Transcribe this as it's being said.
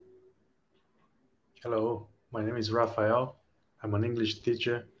Hello, my name is Rafael. I'm an English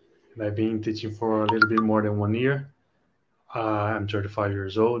teacher and I've been teaching for a little bit more than 1 year. I'm 35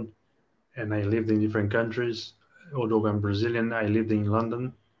 years old and I lived in different countries. Although I'm Brazilian, I lived in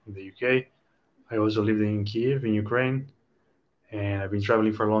London, in the UK. I also lived in Kiev, in Ukraine, and I've been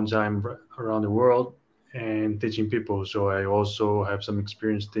traveling for a long time around the world and teaching people. So I also have some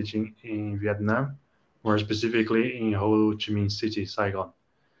experience teaching in Vietnam, more specifically in Ho Chi Minh City, Saigon.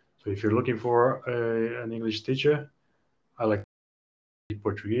 So if you're looking for an English teacher, I like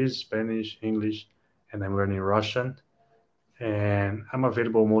Portuguese, Spanish, English, and I'm learning Russian. And I'm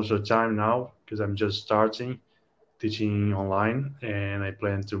available most of the time now because I'm just starting teaching online and I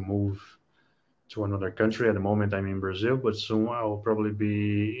plan to move to another country. At the moment, I'm in Brazil, but soon I will probably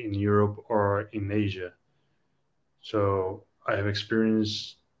be in Europe or in Asia. So I have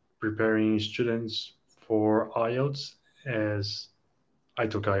experience preparing students for IELTS as I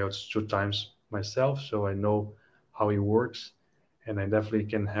took IELTS 2 times myself, so I know how it works, and I definitely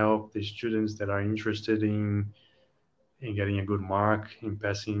can help the students that are interested in getting a good mark, in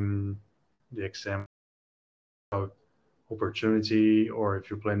passing the exam opportunity, or if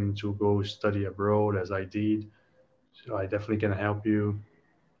you're planning to go study abroad, as I did. So I definitely can help you.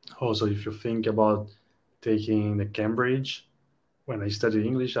 Also, if you think about taking the Cambridge, when I studied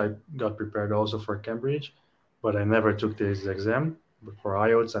English, I got prepared also for Cambridge, but I never took this exam. But for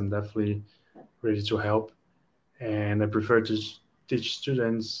IELTS, I'm definitely ready to help. And I prefer to teach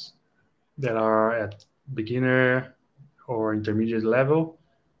students that are at beginner or intermediate level,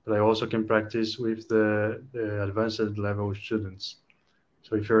 but I also can practice with the advanced level students.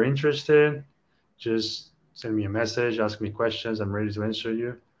 So if you're interested, just send me a message, ask me questions. I'm ready to answer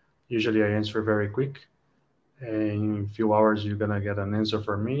you. Usually I answer very quick. And in a few hours, you're going to get an answer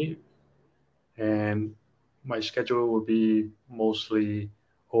from me. And my schedule will be mostly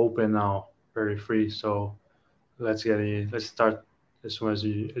open now, very free. So let's get it. Let's start as soon as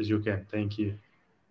you can. Thank you.